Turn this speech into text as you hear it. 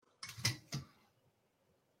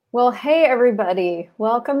Well, hey everybody.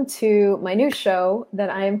 Welcome to my new show that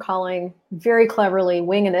I am calling very cleverly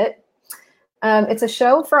Winging It. It's a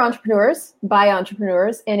show for entrepreneurs by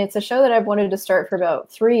entrepreneurs, and it's a show that I've wanted to start for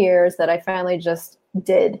about 3 years that I finally just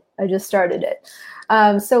did. I just started it.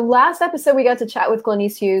 So last episode we got to chat with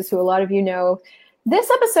Glenise Hughes, who a lot of you know.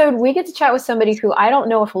 This episode we get to chat with somebody who I don't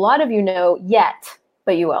know if a lot of you know yet,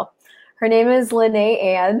 but you will. Her name is Lynnae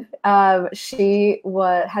Ann. She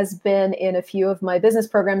has been in a few of my business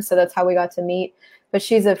programs, so that's how we got to meet. But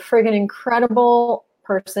she's a friggin' incredible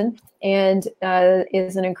person and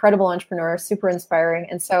is an incredible entrepreneur, super inspiring.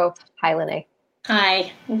 And so, hi, Lynnae.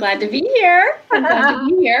 Hi, I'm glad to be here. I'm glad to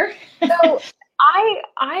be here. So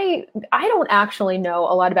I don't actually know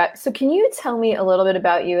a lot about. So can you tell me a little bit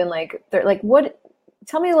about you and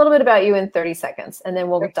tell me a little bit about you in 30 seconds, and then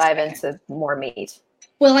we'll dive into more meat.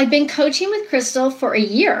 Well, I've been coaching with Crystal for a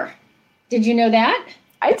year. Did you know that?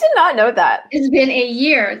 I did not know that. It's been a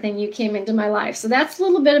year then you came into my life. So that's a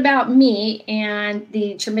little bit about me and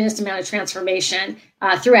the tremendous amount of transformation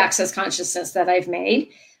through Access Consciousness that I've made.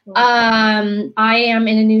 I am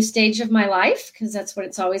in a new stage of my life because that's what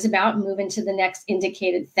it's always about, moving to the next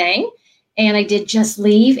indicated thing. And I did just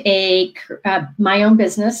leave my own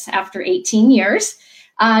business after 18 years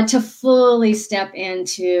to fully step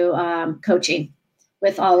into coaching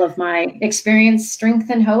with all of my experience, strength,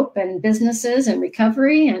 and hope, and businesses and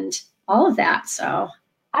recovery and all of that. So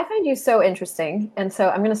I find you so interesting. And so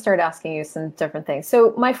I'm going to start asking you some different things.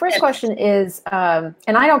 So my first question is, and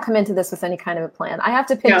I don't come into this with any kind of a plan. I have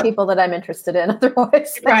to pick people that I'm interested in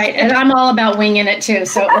otherwise. Right. And I'm all about winging it too.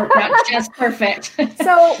 So it worked out just perfect.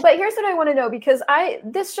 But here's what I want to know, because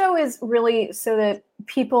this show is really so that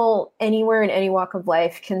people anywhere in any walk of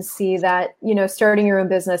life can see that, starting your own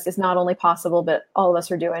business is not only possible, but all of us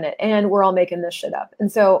are doing it and we're all making this shit up. And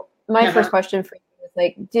so my first question for you,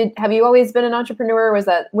 have you always been an entrepreneur?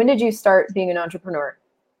 Or when did you start being an entrepreneur?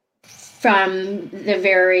 From the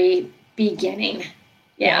very beginning.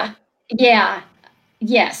 Yeah.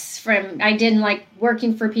 Yes. I didn't like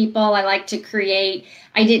working for people. I like to create.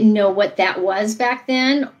 I didn't know what that was back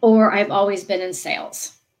then, or I've always been in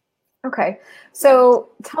sales. Okay. So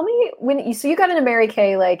tell me you got into Mary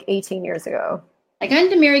Kay like 18 years ago. I got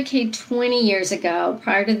into Mary Kay 20 years ago.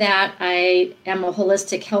 Prior to that, I am a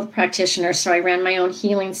holistic health practitioner, so I ran my own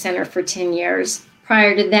healing center for 10 years.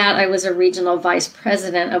 Prior to that, I was a regional vice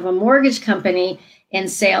president of a mortgage company in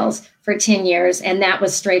sales for 10 years, and that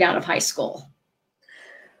was straight out of high school.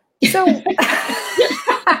 So,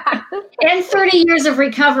 and 30 years of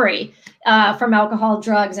recovery from alcohol,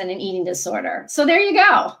 drugs, and an eating disorder. So there you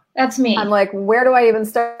go. That's me. I'm like, where do I even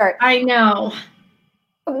start? I know.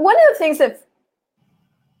 One of the things that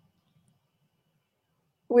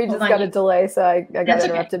we just got a delay, so I got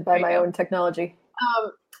interrupted by my own technology.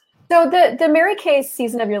 So the Mary Kay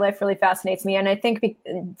season of your life really fascinates me, and I think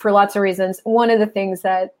for lots of reasons. One of the things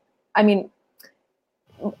that,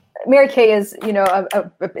 Mary Kay is,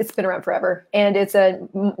 it's been around forever, and it's a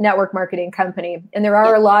network marketing company. And there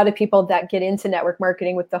are a lot of people that get into network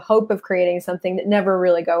marketing with the hope of creating something that never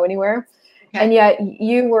really go anywhere. Okay. And yet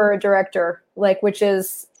you were a director, which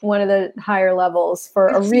is one of the higher levels for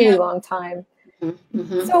a really long time.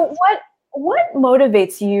 Mm-hmm. So what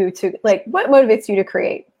motivates you to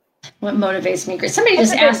create? What motivates me? Somebody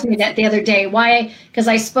just asked me that the other day. Why? Because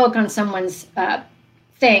I spoke on someone's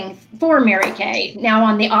thing for Mary Kay. Now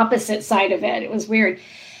on the opposite side of it, it was weird.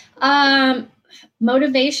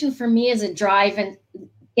 Motivation for me is a drive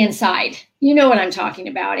inside. You know what I'm talking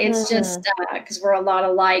about. It's just because we're a lot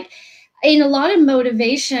alike. And a lot of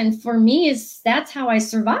motivation for me is that's how I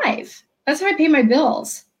survive. That's how I pay my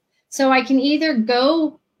bills. So I can either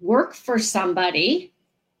go work for somebody,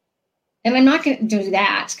 and I'm not going to do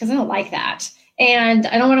that because I don't like that. And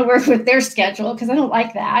I don't want to work with their schedule because I don't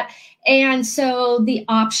like that. And so the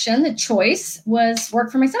choice was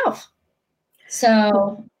work for myself.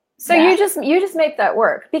 So you just make that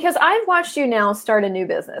work, because I've watched you now start a new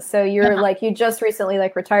business. So you're you just recently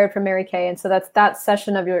retired from Mary Kay. And so that stage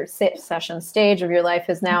of your life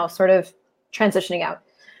is now sort of transitioning out.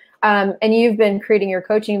 And you've been creating your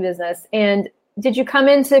coaching business. And did you come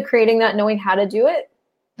into creating that knowing how to do it?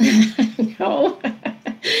 No,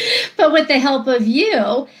 but with the help of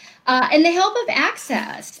you and the help of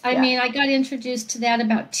Access. I mean, I got introduced to that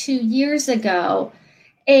about 2 years ago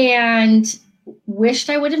and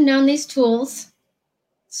wished I would have known these tools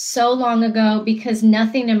so long ago, because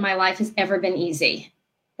nothing in my life has ever been easy.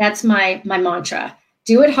 That's my mantra.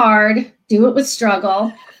 Do it hard, do it with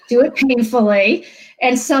struggle, do it painfully,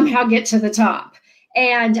 and somehow get to the top.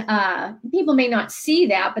 And people may not see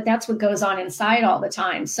that, but that's what goes on inside all the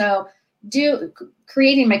time. So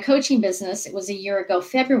creating my coaching business, it was a year ago,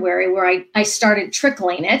 February, where I started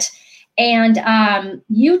trickling it. And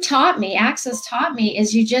Access taught me,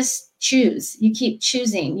 is you just choose. You keep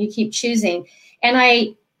choosing.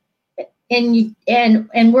 And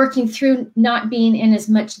working through not being in as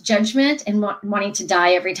much judgment and wanting to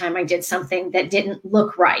die every time I did something that didn't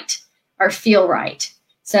look right or feel right.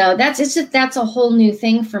 So that's a whole new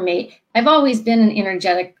thing for me. I've always been an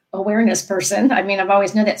energetic awareness person. I mean, I've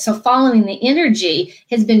always known that. So following the energy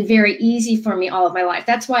has been very easy for me all of my life.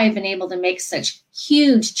 That's why I've been able to make such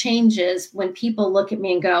huge changes when people look at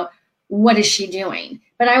me and go, what is she doing?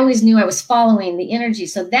 But I always knew I was following the energy.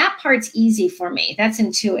 So that part's easy for me. That's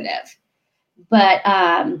intuitive. But,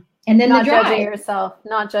 and then not the drive.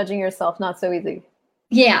 Not judging yourself, not so easy.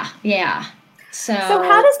 Yeah. So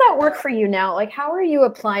how does that work for you now? Like, how are you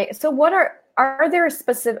applying? So what are there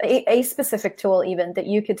a specific tool even that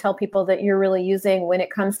you could tell people that you're really using when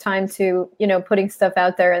it comes time to, putting stuff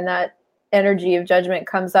out there and that energy of judgment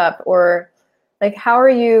comes up? Or like, how are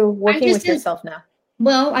you working with yourself now?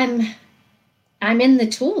 Well, I'm in the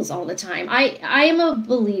tools all the time. I am a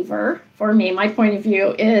believer. For me, my point of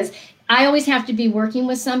view is I always have to be working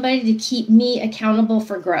with somebody to keep me accountable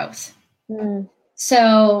for growth.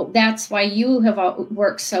 So that's why you have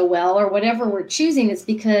worked so well, or whatever we're choosing, is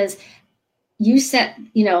because you set,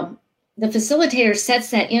 the facilitator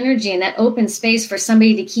sets that energy and that open space for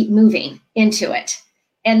somebody to keep moving into it.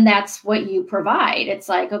 And that's what you provide. It's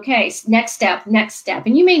like, okay, next step.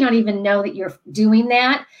 And you may not even know that you're doing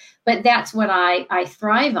that, but that's what I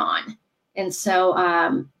thrive on. And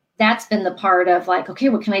so that's been the part of like, okay,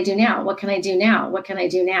 what can I do now? What can I do now?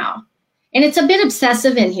 And it's a bit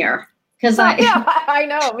obsessive in here. Because I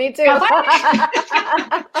know, me too.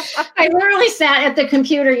 I literally sat at the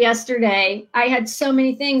computer yesterday. I had so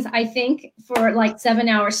many things, I think, for like 7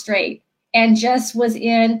 hours straight, and just was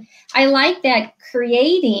in. I like that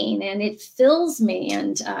creating, and it fills me.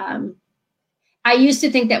 And I used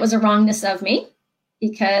to think that was a wrongness of me,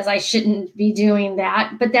 because I shouldn't be doing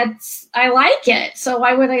that. But I like it. So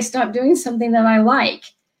why would I stop doing something that I like?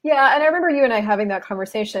 Yeah, and I remember you and I having that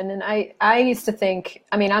conversation, and I used to think,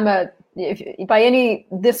 I mean, by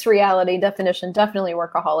this reality definition, definitely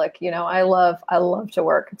workaholic. I love to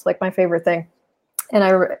work. It's like my favorite thing.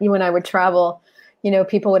 And when I would travel,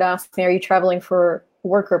 people would ask me, are you traveling for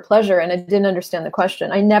work or pleasure? And I didn't understand the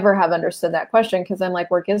question. I never have understood that question, because I'm like,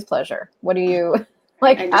 work is pleasure. What do you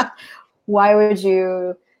like? Why would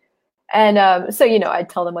you? And so, I'd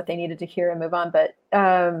tell them what they needed to hear and move on. But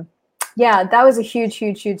yeah, that was a huge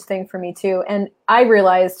thing for me too. And I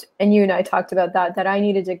realized, and you and I talked about that I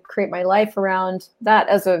needed to create my life around that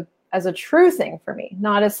as a true thing for me,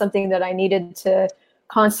 not as something that I needed to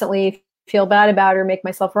constantly feel bad about or make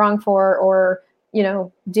myself wrong for, or,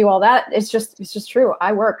 do all that. It's just true.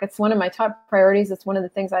 I work. It's one of my top priorities. It's one of the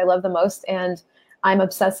things I love the most, and I'm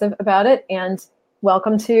obsessive about it. And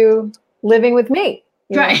welcome to living with me.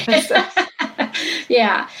 Right.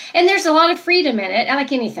 Yeah. And there's a lot of freedom in it,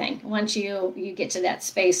 like anything. Once you get to that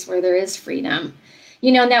space where there is freedom,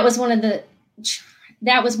 and that was one of the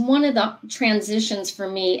transitions for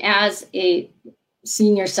me as a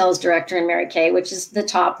senior sales director in Mary Kay, which is the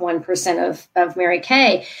top 1% of Mary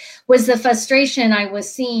Kay, was the frustration I was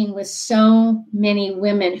seeing with so many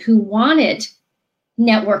women who wanted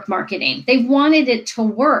network marketing. They wanted it to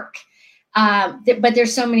work. But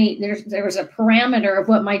there's so many, there was a parameter of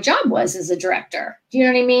what my job was as a director. Do you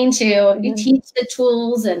know what I mean? You teach the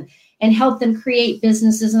tools and help them create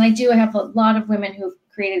businesses. And I do have a lot of women who've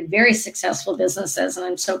created very successful businesses, and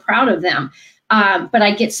I'm so proud of them. But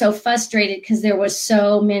I get so frustrated because there was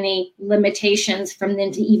so many limitations from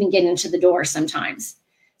them to even get into the door sometimes.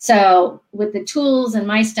 So with the tools and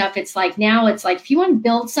my stuff, it's like, if you want to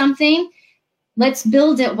build something, let's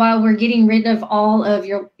build it while we're getting rid of all of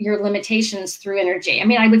your limitations through energy. I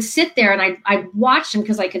mean, I would sit there and I watched them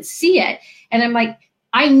because I could see it. And I'm like,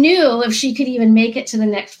 I knew if she could even make it to the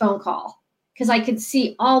next phone call, because I could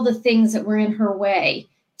see all the things that were in her way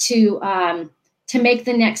to make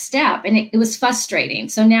the next step. And it was frustrating.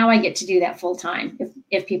 So now I get to do that full time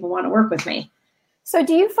if people want to work with me. So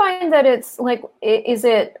do you find that it's like, is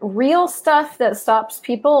it real stuff that stops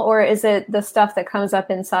people, or is it the stuff that comes up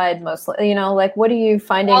inside mostly? Like, what are you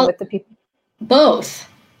finding with the people? Both,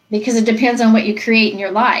 because it depends on what you create in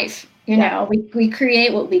your life. We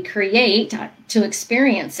create what we create to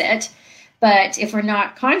experience it. But if we're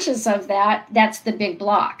not conscious of that, that's the big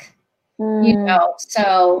block,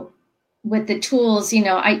 So with the tools,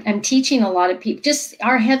 I'm teaching a lot of people just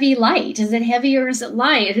our heavy light. Is it heavy or is it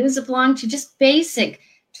light? Who does it belong to? Just basic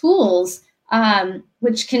tools,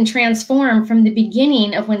 which can transform from the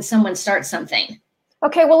beginning of when someone starts something.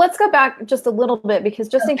 Okay, well, let's go back just a little bit, because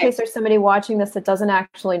just in Okay. case there's somebody watching this that doesn't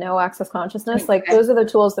actually know Access Consciousness, like those are the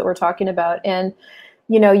tools that we're talking about. And,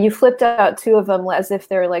 you know, you flipped out two of them as if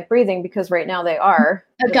they're like breathing, because right now they are.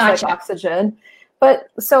 It's Gotcha. like oxygen. But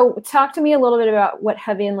so talk to me a little bit about what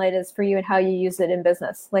heavy and light is for you and how you use it in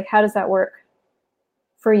business. Like, how does that work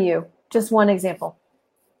for you? Just one example.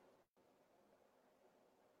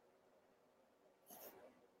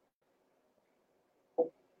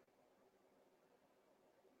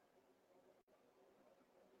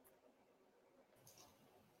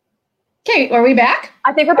 Okay, are we back?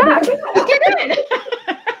 I think we're back. Okay, good.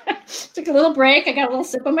 Took a little break. I got a little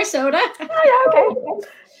sip of my soda. Oh, yeah, okay.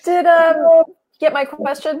 Did get my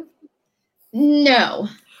question? No.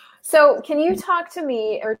 So can you talk to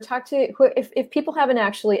me, or talk to, if people haven't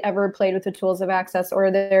actually ever played with the tools of Access,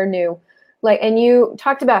 or they're new, like, and you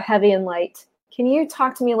talked about heavy and light, can you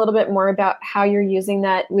talk to me a little bit more about how you're using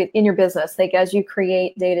that in your business, like as you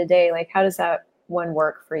create day to day? Like, how does that one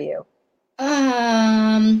work for you?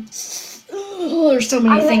 There's so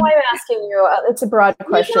many I know things. I'm asking you. It's a broad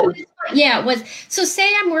question. Yeah, it was. So say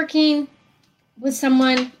I'm working with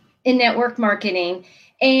someone in network marketing,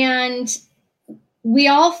 and we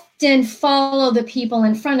often follow the people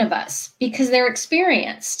in front of us because they're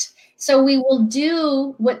experienced. So we will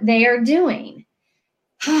do what they are doing.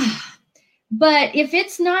 But if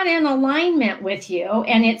it's not in alignment with you,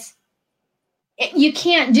 and you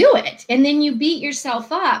can't do it, and then you beat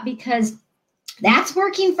yourself up because that's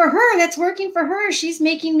working for her. That's working for her. She's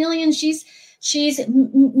making millions. She's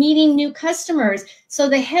meeting new customers. So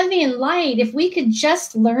the heavy and light, if we could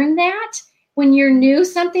just learn that when you're new,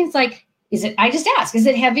 something's like, I just ask, is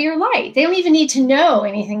it heavy or light? They don't even need to know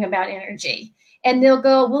anything about energy. And they'll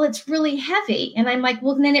go, well, it's really heavy. And I'm like,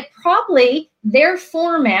 well, then it probably, their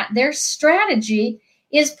format, their strategy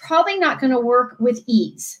is probably not going to work with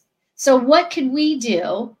ease. So what could we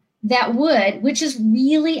do that would, which is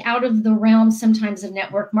really out of the realm sometimes of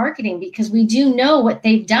network marketing, because we do know what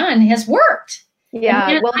they've done has worked.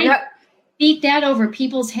 Yeah. Well, I beat that over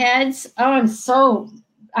people's heads. Oh, I'm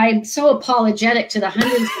so apologetic to the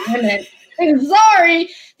hundreds of women. I'm sorry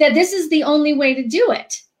that this is the only way to do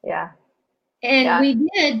it. Yeah. And we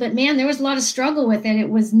did, but man, there was a lot of struggle with it. It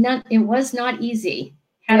was not easy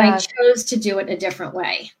had I chose to do it a different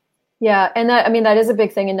way. Yeah. And that is a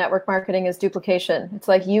big thing in network marketing, is duplication. It's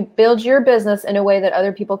like you build your business in a way that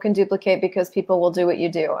other people can duplicate, because people will do what you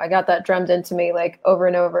do. I got that drummed into me like over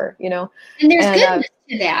and over, you know? And there's goodness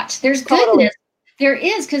to that. There's goodness. There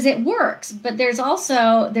is, because it works, but there's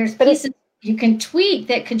pieces you can tweak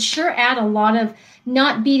that could sure add a lot of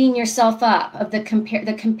not beating yourself up, of the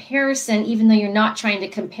comparison, even though you're not trying to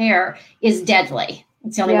compare, is deadly.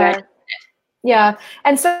 It's the only way. Yeah.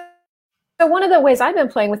 And so one of the ways I've been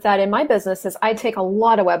playing with that in my business is I take a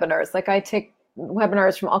lot of webinars. Like, I take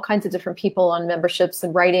webinars from all kinds of different people on memberships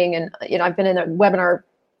and writing. And, you know, I've been in a webinar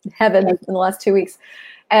heaven in the last 2 weeks.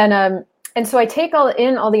 And so I take all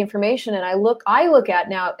the information, and I look at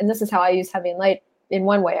now, and this is how I use heavy and light. In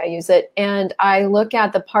one way I use it, and I look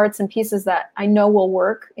at the parts and pieces that I know will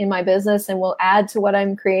work in my business and will add to what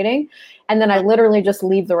I'm creating. And then I literally just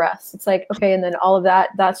leave the rest. It's like, okay. And then all of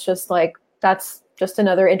that's just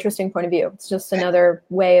another interesting point of view. It's just another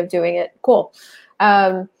way of doing it. Cool.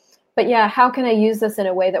 But yeah, how can I use this in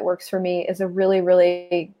a way that works for me is a really,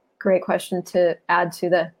 really great question to add to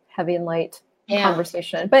the heavy and light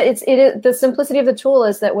conversation. But it is the simplicity of the tool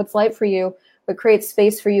is that what's light for you, what creates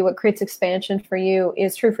space for you, what creates expansion for you,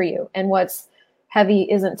 is true for you, and what's heavy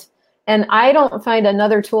isn't. And I don't find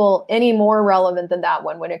another tool any more relevant than that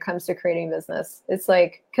one when it comes to creating business. It's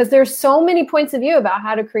like, because there's so many points of view about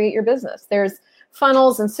how to create your business. There's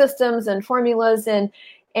funnels and systems and formulas, and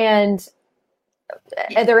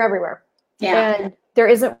they're everywhere. Yeah. And there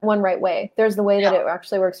isn't one right way. There's the way that it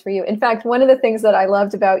actually works for you. In fact, one of the things that I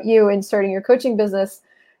loved about you in starting your coaching business,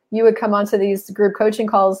 you would come onto these group coaching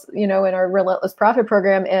calls, you know, in our Relentless Profit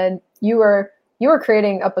program, and you were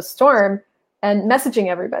creating up a storm and messaging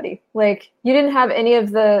everybody. Like, you didn't have any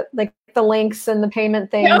of the links and the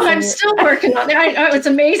payment things. No, I'm still working on it. It's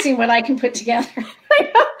amazing what I can put together.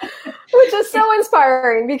 Which is so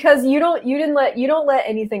inspiring, because you don't let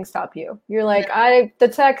anything stop you. You're like, the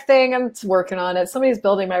tech thing, I'm working on it. Somebody's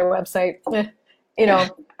building my website.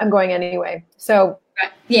 I'm going anyway. So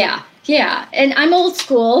yeah. And I'm old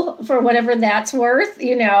school for whatever that's worth,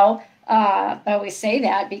 I always say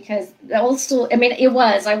that because the old school,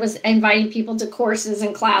 I was inviting people to courses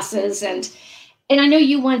and classes, and I know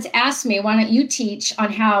you once asked me, why don't you teach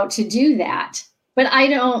on how to do that? But I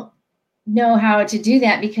don't know how to do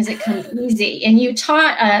that because it comes easy. And you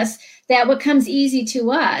taught us that what comes easy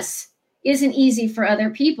to us isn't easy for other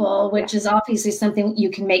people, which is obviously something you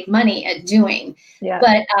can make money at doing. Yeah.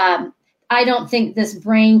 But I don't think this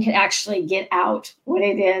brain could actually get out what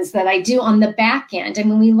it is that I do on the back end. I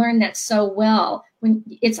mean, we learn that so well when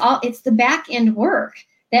it's the back end work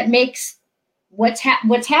that makes what's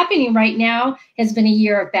happening right now has been a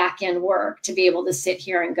year of back end work to be able to sit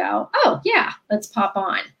here and go, oh yeah, let's pop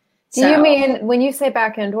on. Do you mean, when you say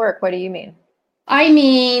back end work, what do you mean? I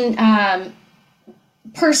mean,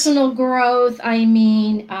 personal growth. I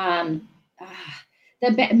mean,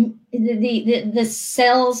 the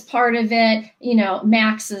sales part of it. You know,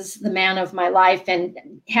 Max is the man of my life,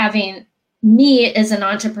 and having me as an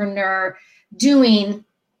entrepreneur doing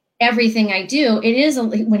everything I do, it is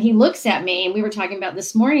when he looks at me, and we were talking about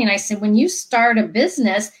this morning, I said, when you start a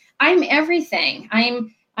business, I'm everything.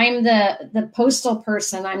 I'm the postal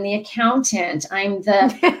person. I'm the accountant. I'm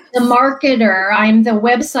the marketer. I'm the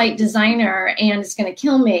website designer, and it's going to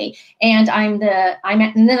kill me. And and then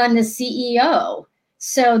I'm the CEO.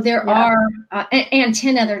 So there are and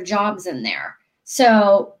 10 other jobs in there.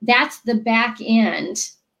 So that's the back end.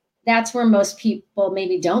 That's where most people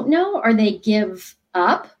maybe don't know, or they give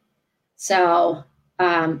up. So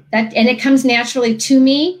and it comes naturally to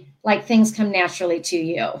me, like things come naturally to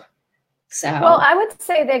you. So, well, I would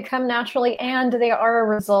say they come naturally, and they are a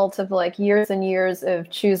result of like years and years of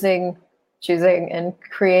choosing and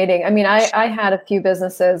creating. I mean, I had a few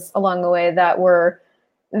businesses along the way that were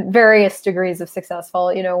various degrees of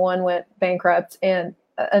successful. You know, one went bankrupt, and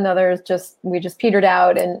another we just petered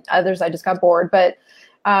out, and others I just got bored. But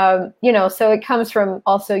you know, so it comes from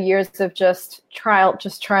also years of just trial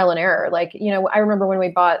and error. Like, you know, I remember when we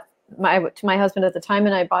bought my husband at the time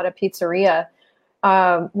and I bought a pizzeria.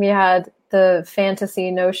 We had the fantasy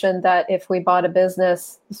notion that if we bought a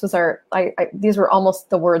business, this was these were almost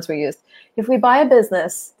the words we used. If we buy a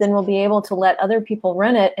business, then we'll be able to let other people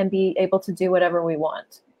run it and be able to do whatever we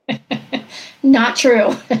want. Not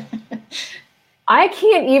true. I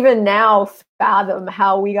can't even now fathom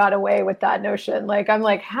how we got away with that notion. Like, I'm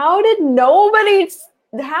like, how did that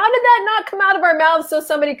not come out of our mouths so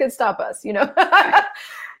somebody could stop us, you know?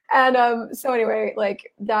 And so anyway,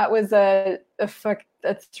 like, that was a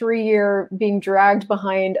 3-year being dragged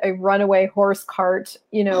behind a runaway horse cart,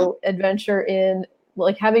 you know, adventure in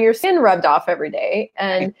like having your skin rubbed off every day.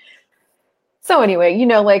 And so anyway, you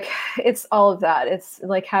know, like, it's all of that. It's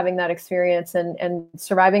like having that experience and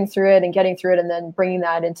surviving through it and getting through it and then bringing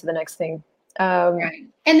that into the next thing. Right.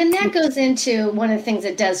 And then that goes into one of the things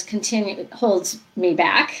that holds me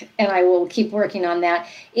back, and I will keep working on that,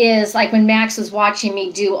 is like when Max was watching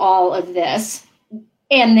me do all of this,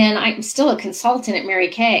 and then I'm still a consultant at Mary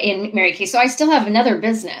Kay. So I still have another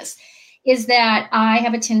business, is that I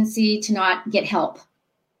have a tendency to not get help.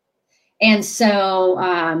 And so,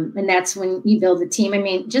 and that's when you build a team. I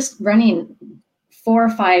mean, just running 4 or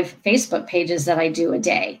 5 Facebook pages that I do a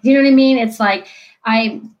day. You know what I mean? It's like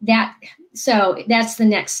so that's the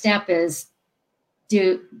next step is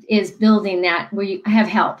building that where you have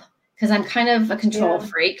help, because I'm kind of a control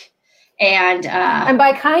freak. And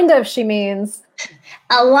by kind of, she means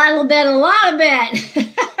a lot of bit.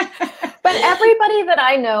 But everybody that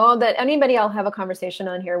I know, that anybody I'll have a conversation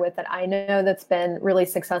on here with that I know that's been really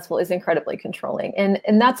successful is incredibly controlling. And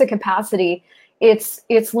that's a capacity.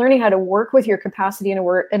 It's learning how to work with your capacity in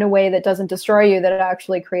a way that doesn't destroy you, that it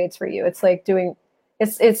actually creates for you. It's like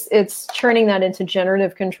it's turning that into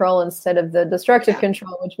generative control instead of the destructive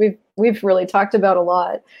control, which we've really talked about a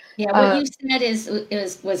lot. Yeah, what you said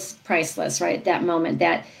was priceless, right? At that moment,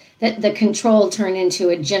 that the control turned into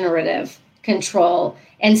a generative control.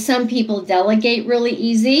 And some people delegate really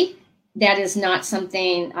easy. That is not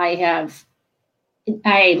something I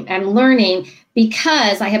am learning,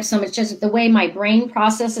 because I have so much, just the way my brain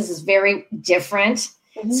processes is very different.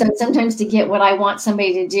 Mm-hmm. So sometimes to get what I want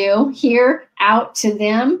somebody to do here out to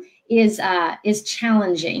them is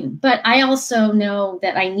challenging. But I also know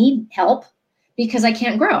that I need help, because I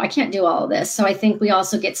can't grow. I can't do all of this. So I think we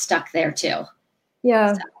also get stuck there too.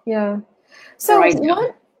 Yeah. So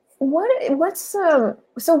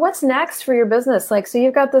what's next for your business? Like, so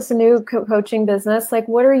you've got this new coaching business. Like,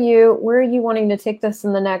 where are you wanting to take this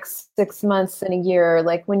in the next 6 months and a year?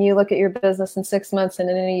 Like, when you look at your business in 6 months and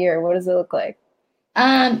in a year, what does it look like?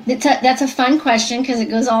 That's a fun question, because it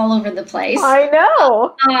goes all over the place. I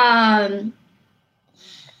know.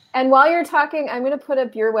 And while you're talking, I'm going to put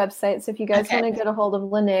up your website. So if you guys want to get a hold of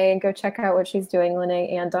Lynnae and go check out what she's doing,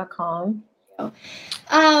 LynnaeAnn.com.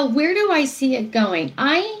 Where do I see it going?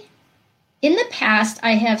 In the past,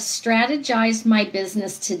 I have strategized my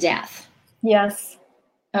business to death. Yes.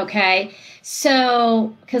 Okay.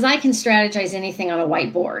 So, because I can strategize anything on a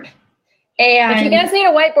whiteboard. If you guys need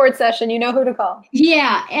a whiteboard session, you know who to call.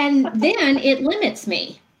 Yeah. And then it limits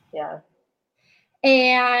me. Yeah.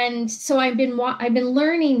 And so I've been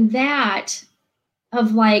learning that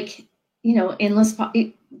of like, endless,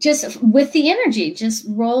 just with the energy, just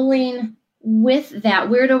rolling with that.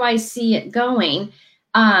 Where do I see it going?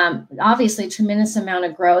 Obviously tremendous amount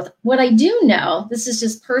of growth. What I do know, this is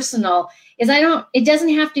just personal, is it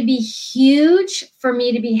doesn't have to be huge for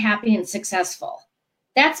me to be happy and successful.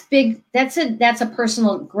 That's big. That's a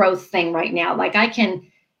personal growth thing right now. Like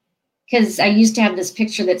because I used to have this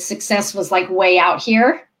picture that success was like way out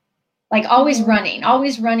here, like always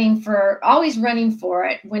running for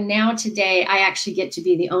it. When now today I actually get to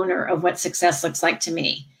be the owner of what success looks like to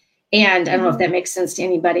me. And I don't know if that makes sense to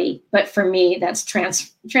anybody, but for me, that's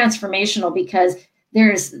transformational because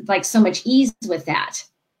there's like so much ease with that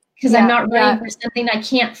because I'm not running for something I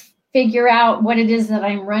can't figure out what it is that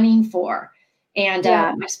I'm running for. And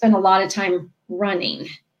I spend a lot of time running.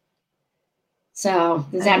 So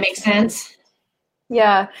does that make sense?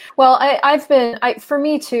 Yeah. Well, for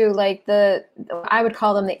me too, like I would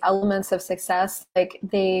call them the elements of success. Like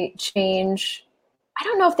they change. I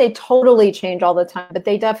don't know if they totally change all the time, but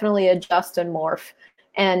they definitely adjust and morph.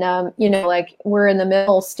 And, like we're in the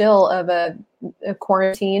middle still of a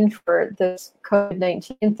quarantine for this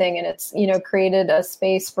COVID-19 thing. And it's, created a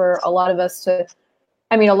space for a lot of us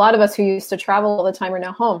who used to travel all the time are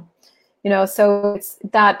now home, so it's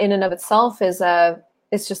that in and of itself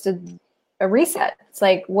it's just a reset. It's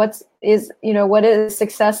like, what is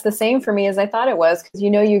success the same for me as I thought it was? Because,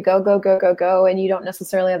 you go, and you don't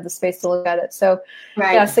necessarily have the space to look at it. So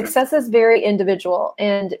success is very individual,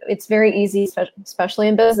 and it's very easy, especially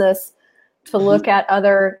in business, to look at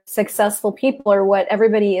other successful people or what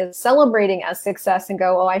everybody is celebrating as success and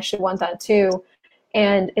go, oh, I should want that too.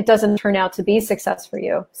 And it doesn't turn out to be success for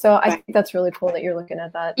you. So I think that's really cool that you're looking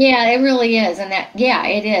at that. Yeah, it really is. And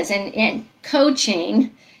it is. And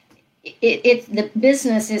coaching, the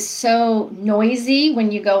business is so noisy when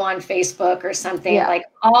you go on Facebook or something, like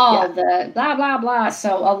the blah, blah, blah.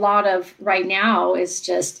 So a lot of right now is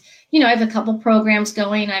just, I have a couple programs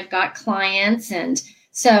going, I've got clients. And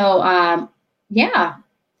so, and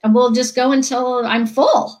we'll just go until I'm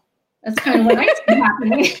full. That's kind of what I see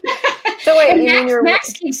happening. So wait,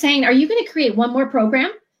 Max keeps saying, are you going to create one more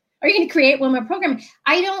program? Are you going to create one more program?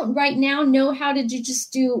 I don't right now know how to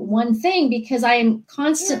just do one thing because I am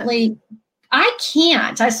constantly, I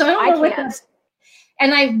can't. So I don't know what this,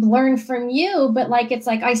 and I've learned from you, but it's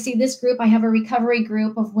like, I see this group, I have a recovery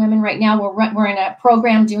group of women right now. We're in a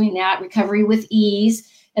program doing that, recovery with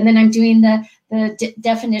ease. And then I'm doing the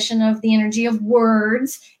definition of the energy of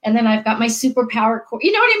words. And then I've got my superpower core,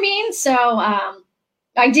 you know what I mean? So,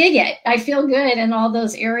 I dig it. I feel good in all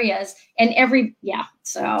those areas and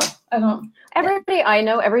so I don't. Everybody I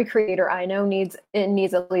know, every creator I know needs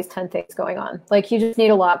at least 10 things going on. Like you just need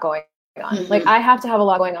a lot going on. Mm-hmm. Like I have to have a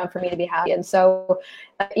lot going on for me to be happy. And so,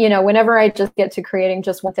 whenever I just get to creating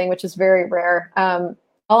just one thing, which is very rare,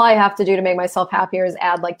 all I have to do to make myself happier is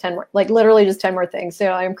add 10 more, literally just 10 more things.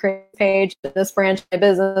 So I'm creating a page, this branch of my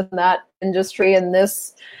business and that industry and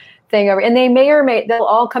this thing over, and they'll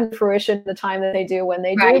all come to fruition the time that they do when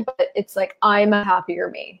they do, but it's like, I'm a happier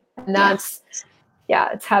me. And that's,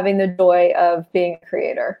 it's having the joy of being a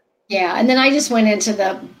creator. Yeah. And then I just went into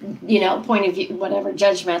the, point of view, whatever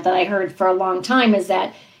judgment that I heard for a long time is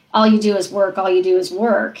that all you do is work, all you do is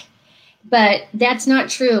work. But that's not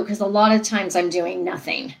true because a lot of times I'm doing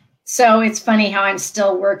nothing. So it's funny how I'm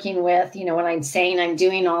still working with, when I'm saying I'm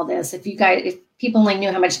doing all this, if people only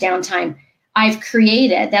knew how much downtime I've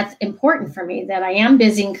created, that's important for me that I am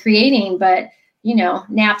busy and creating, but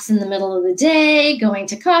naps in the middle of the day, going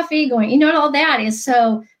to coffee, all that is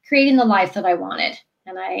so creating the life that I wanted.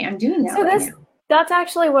 And I'm doing that. So that's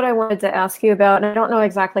actually what I wanted to ask you about. And I don't know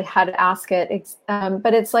exactly how to ask it.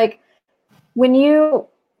 But it's like, what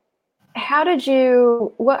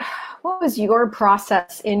was your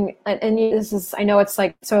process I know it's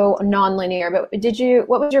like so non-linear, but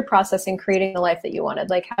what was your process in creating the life that you wanted?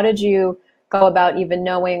 Like, how did you go about even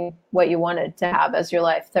knowing what you wanted to have as your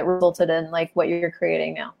life that resulted in what you're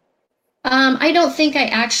creating now? I don't think I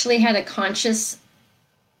actually had a conscious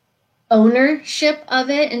ownership of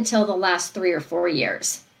it until the last 3 or 4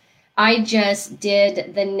 years. I just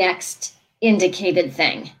did the next indicated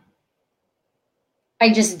thing.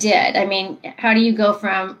 I just did. I mean, how do you go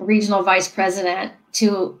from regional vice president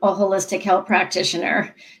to a holistic health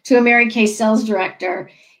practitioner to a Mary Kay sales director?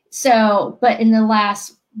 So, but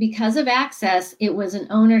because of Access, it was an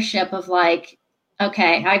ownership of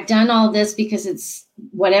okay, I've done all this because it's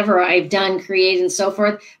whatever I've done, created and so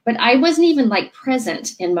forth, but I wasn't even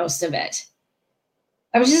present in most of it.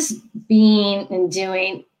 I was just being and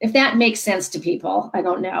doing, if that makes sense to people, I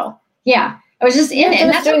don't know. Yeah. I was just in it.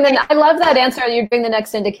 And that's I love that answer. You're doing the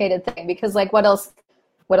next indicated thing, because like, what else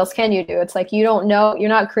can you do? It's like, you don't know, you're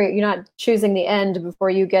not choosing the end before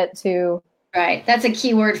you get to. Right. That's a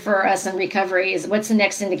key word for us in recovery is what's the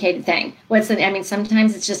next indicated thing?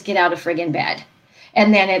 Sometimes it's just get out of friggin' bed,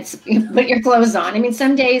 and then it's put your clothes on. I mean,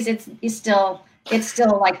 some days it's still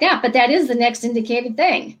like that, but that is the next indicated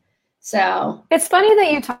thing. So it's funny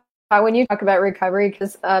that you talk when you talk about recovery,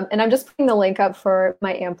 because and I'm just putting the link up for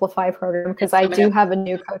my Amplify program, because I do have a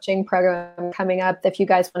new coaching program coming up. If you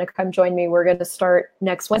guys want to come join me, we're going to start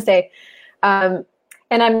next Wednesday. But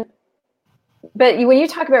when you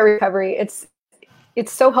talk about recovery, it's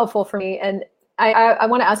so helpful for me. And I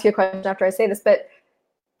want to ask you a question after I say this, but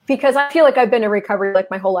because I feel like I've been in recovery like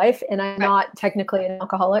my whole life, and I'm not technically an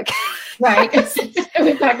alcoholic. Right.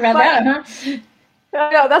 We talked about that, huh?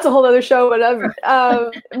 No, that's a whole other show, but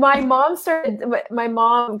my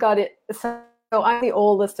mom got it. So I'm the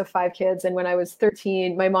oldest of 5 kids. And when I was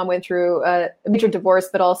 13, my mom went through a major divorce,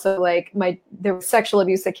 but also like there was sexual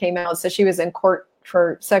abuse that came out. So she was in court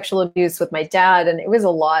for sexual abuse with my dad, and it was a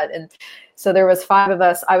lot. And so there was 5 of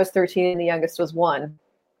us. I was 13 and the youngest was 1.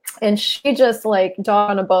 And she just like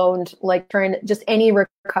dog on a bone, like trying just any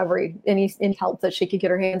recovery, any help that she could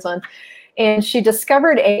get her hands on. And she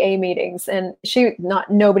discovered AA meetings, and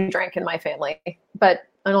nobody drank in my family, but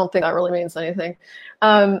I don't think that really means anything.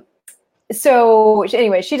 So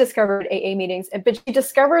anyway, she discovered AA meetings, but she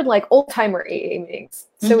discovered like old timer AA meetings.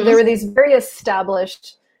 So there were these very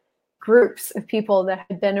established groups of people that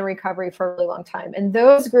had been in recovery for a really long time. And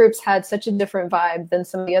those groups had such a different vibe than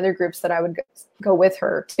some of the other groups that I would go with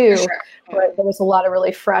her to. Sure. But there was a lot of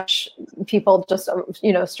really fresh people, just,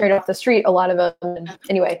 straight off the street, a lot of them.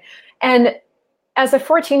 Anyway. And as a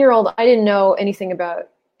 14-year-old, I didn't know anything about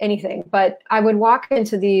anything, but I would walk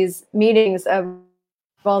into these meetings of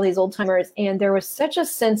all these old timers, and there was such a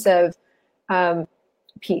sense of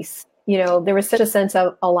peace. There was such a sense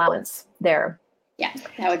of allowance there. Yeah,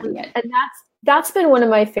 that would be it. And that's been one of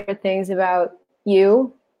my favorite things about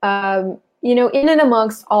you. In and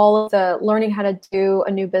amongst all of the learning how to do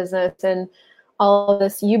a new business and all of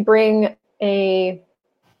this, you bring a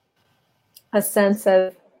sense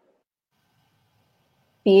of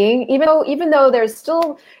being, even though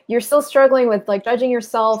you're still struggling with like judging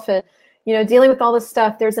yourself and dealing with all this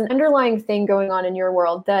stuff. There's an underlying thing going on in your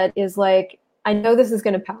world that is like, I know this is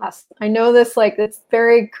going to pass. I know this, like, it's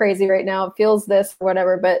very crazy right now. It feels this or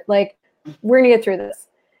whatever, but like, we're gonna get through this.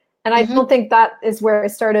 And I don't think that is where I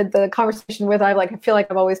started the conversation with. I feel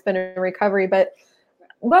like I've always been in recovery, but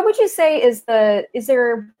what would you say is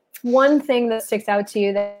there one thing that sticks out to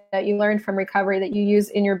you that you learned from recovery that you use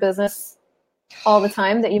in your business all the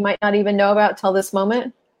time that you might not even know about till this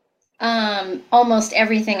moment? Almost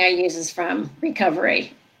everything I use is from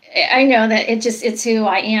recovery. I know that it's who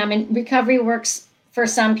I am, and recovery works for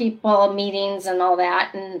some people, meetings and all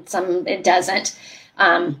that, and some it doesn't.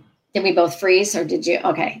 Did we both freeze, or did you?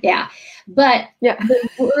 Okay. Yeah. But yeah,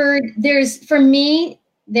 the word, for me,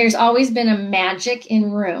 there's always been a magic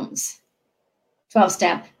in rooms,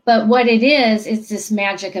 12-step. But what it is, it's this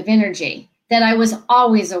magic of energy that I was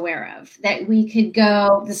always aware of, that we could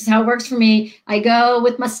go, this is how it works for me. I go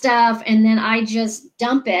with my stuff, and then I just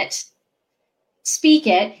dump it, speak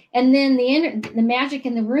it. And then the magic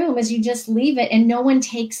in the room is you just leave it and no one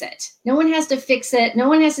takes it. No one has to fix it. No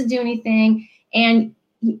one has to do anything. And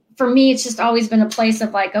for me, it's just always been a place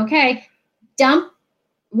of like, okay, dump,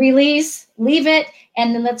 release, leave it,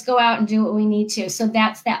 and then let's go out and do what we need to. So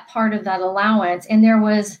that's that part of that allowance. And there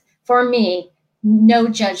was, for me, no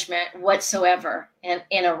judgment whatsoever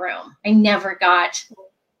in a room. I never got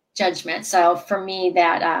judgment. So for me,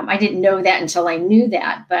 that I didn't know that until I knew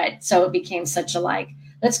that. But so it became such a like,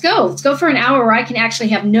 let's go for an hour where I can actually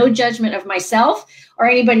have no judgment of myself or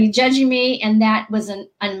anybody judging me. And that was an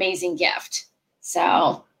amazing gift.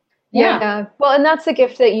 So yeah. Well, and that's the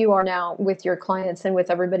gift that you are now with your clients and with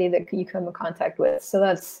everybody that you come in contact with. So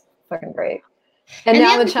that's fucking great. And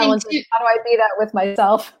now the challenge is, how do I be that with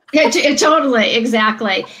myself? Yeah, totally.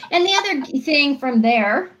 Exactly. And the other thing from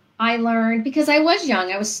there, I learned, because I was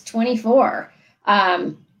young, I was 24.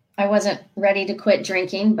 I wasn't ready to quit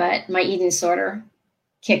drinking, but my eating disorder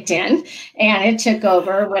kicked in and it took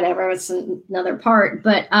over, whatever, it's another part.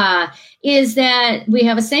 But is that we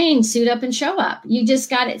have a saying, suit up and show up. You just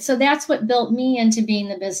got it. So that's what built me into being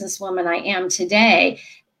the businesswoman I am today.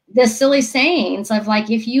 The silly sayings of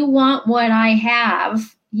like, if you want what I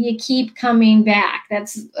have, you keep coming back.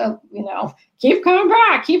 That's, keep coming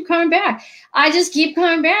back. I just keep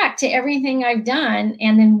coming back to everything I've done.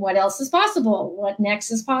 And then what else is possible? What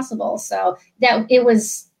next is possible? So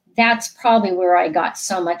that's probably where I got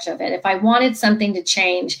so much of it. If I wanted something to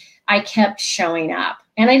change, I kept showing up,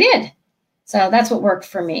 and I did. So that's what worked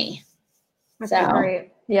for me. That's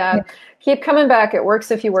great. Yeah. Keep coming back. It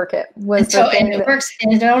works if you work it. And it works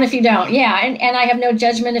and it don't if you don't. Yeah. And I have no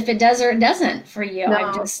judgment if it does or it doesn't for you.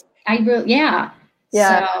 No. Yeah.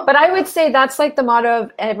 So. But I would say that's like the motto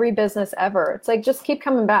of every business ever. It's like, just keep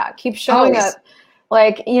coming back, keep showing up.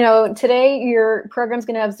 Like, today your program's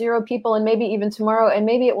going to have 0 people, and maybe even tomorrow, and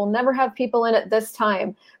maybe it will never have people in it this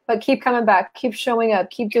time, but keep coming back, keep showing up,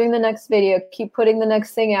 keep doing the next video, keep putting the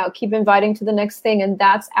next thing out, keep inviting to the next thing. And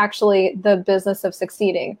that's actually the business of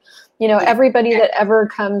succeeding. Everybody that ever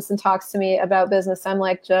comes and talks to me about business, I'm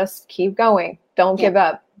like, just keep going. Don't give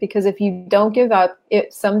up, because if you don't give up,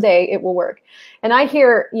 someday it will work. And I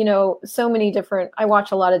hear, so many I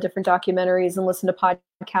watch a lot of different documentaries and listen to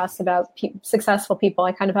podcasts about successful people.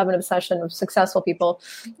 I kind of have an obsession with successful people,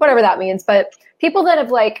 whatever that means. But people that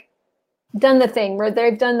have done the thing, where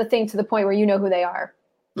they've done the thing to the point where you know who they are.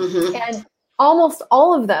 Mm-hmm. And almost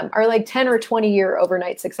all of them are 10 or 20 year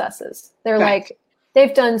overnight successes. They're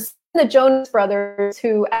they've done the Jonas Brothers,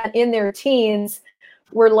 who in their teens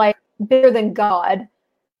were bigger than God.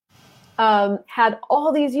 Had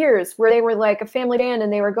all these years where they were a family band,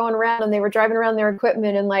 and they were going around and they were driving around their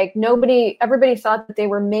equipment, and everybody thought that they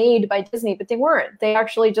were made by Disney, but they weren't. They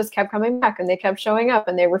actually just kept coming back, and they kept showing up,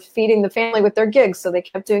 and they were feeding the family with their gigs. So they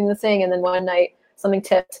kept doing the thing. And then one night something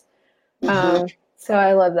tipped. Mm-hmm. So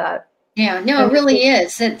I love that. Yeah, no, it really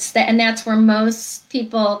is. And that's where most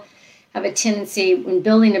people have a tendency when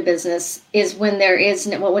building a business, is when there is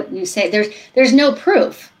what you say, there's no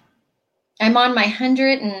proof. I'm on my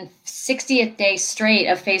 160th day straight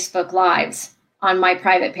of Facebook Lives on my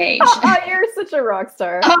private page. Oh, you're such a rock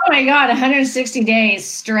star. Oh my God, 160 days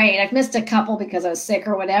straight. I've missed a couple because I was sick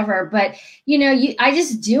or whatever, but I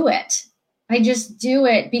just do it. I just do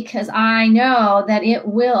it because I know that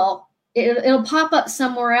it'll pop up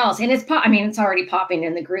somewhere else. And it's already popping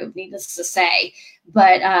in the group, needless to say,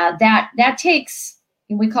 but that takes,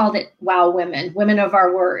 we called it Wow Women of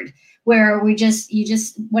our word, where you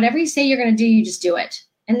just, whatever you say you're going to do, you just do it.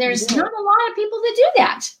 And there's not a lot of people that do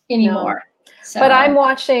that anymore. No. So. But I've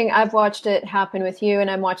watched it happen with you, and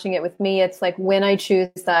I'm watching it with me. It's when I choose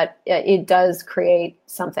that, it does create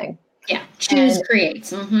something. Yeah.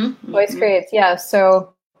 Creates. Mm-hmm. Choice creates. Yeah.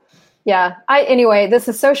 So yeah. Anyway, this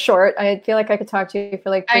is so short. I feel like I could talk to you for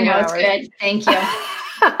 3 hours. I know, it's good. Thank you.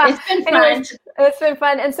 It's been fun. It's been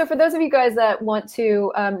fun. And so for those of you guys that want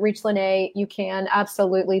to reach Lynnae, you can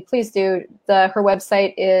absolutely, please do. Her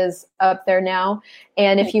website is up there now.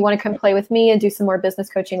 And if you want to come play with me and do some more business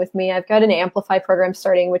coaching with me, I've got an Amplify program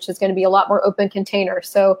starting, which is going to be a lot more open container.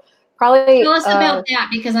 So probably tell us about that,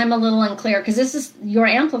 because I'm a little unclear, because your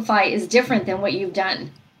Amplify is different than what you've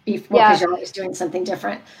done before, because you're always doing something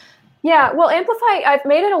different. Yeah, well, Amplify, I've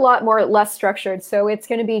made it a lot less structured. So it's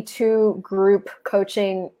going to be 2 group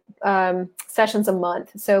coaching sessions a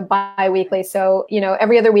month, so bi-weekly. So,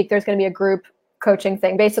 every other week there's going to be a group coaching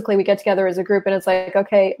thing. Basically, we get together as a group, and it's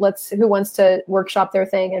okay, who wants to workshop their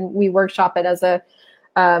thing, and we workshop it as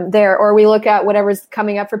or we look at whatever's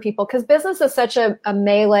coming up for people. Because business is such a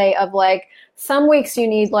melee of some weeks you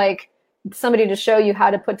need somebody to show you how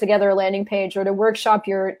to put together a landing page or to workshop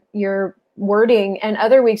your wording, and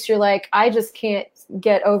other weeks you're I just can't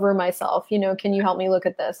get over myself, can you help me look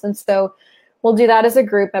at this? And so we'll do that as a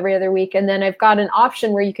group every other week. And then I've got an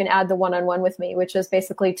option where you can add the one-on-one with me, which is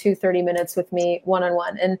basically 30 minutes with me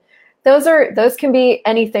one-on-one. And those can be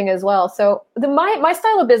anything as well. So my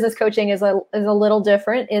style of business coaching is a little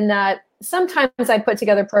different in that sometimes I put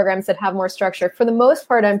together programs that have more structure. For the most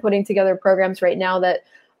part, I'm putting together programs right now that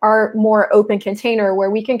are more open container, where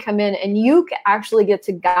we can come in and you actually get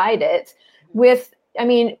to guide it with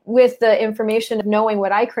the information of knowing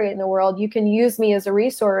what I create in the world. You can use me as a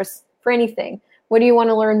resource for anything. What do you want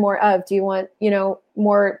to learn more of? Do you want,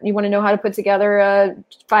 more, you want to know how to put together a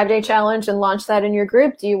 5-day challenge and launch that in your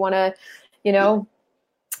group? Do you want to,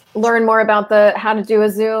 learn more about how to do a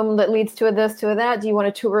Zoom that leads to a this, to a that? Do you want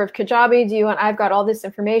a tour of Kajabi? I've got all this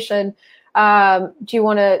information. Do you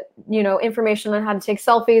want to, information on how to take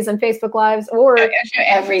selfies and Facebook Lives, or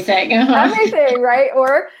everything, everything, right?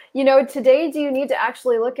 Or, today, do you need to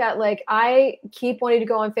actually look at I keep wanting to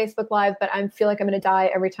go on Facebook Live, but I feel like I'm going to die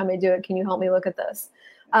every time I do it. Can you help me look at this?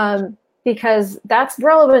 Because that's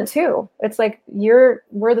relevant too. It's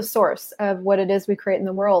we're the source of what it is we create in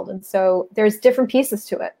the world. And so there's different pieces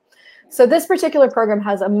to it. So this particular program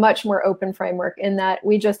has a much more open framework in that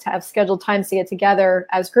we just have scheduled times to get together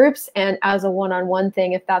as groups and as a one-on-one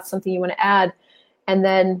thing, if that's something you want to add, and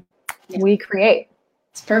then we create.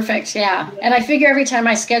 It's perfect. Yeah. And I figure every time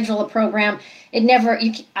I schedule a program,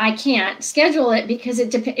 I can't schedule it because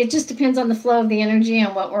it just depends on the flow of the energy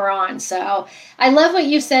and what we're on. So I love what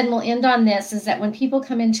you said, and we'll end on this, is that when people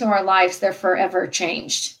come into our lives, they're forever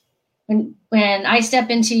changed. When I step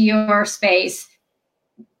into your space,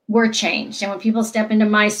 we're changed. And when people step into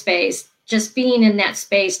my space, just being in that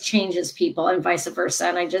space changes people and vice versa.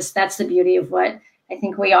 And that's the beauty of what I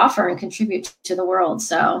think we offer and contribute to the world.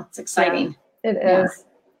 So it's exciting. Yeah, it is.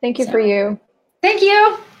 Thank you for you. Thank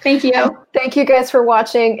you. Thank you. Thank you guys for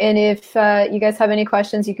watching. And if you guys have any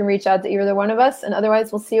questions, you can reach out to either one of us. And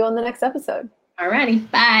otherwise, we'll see you on the next episode. All righty.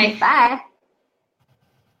 Bye. Bye.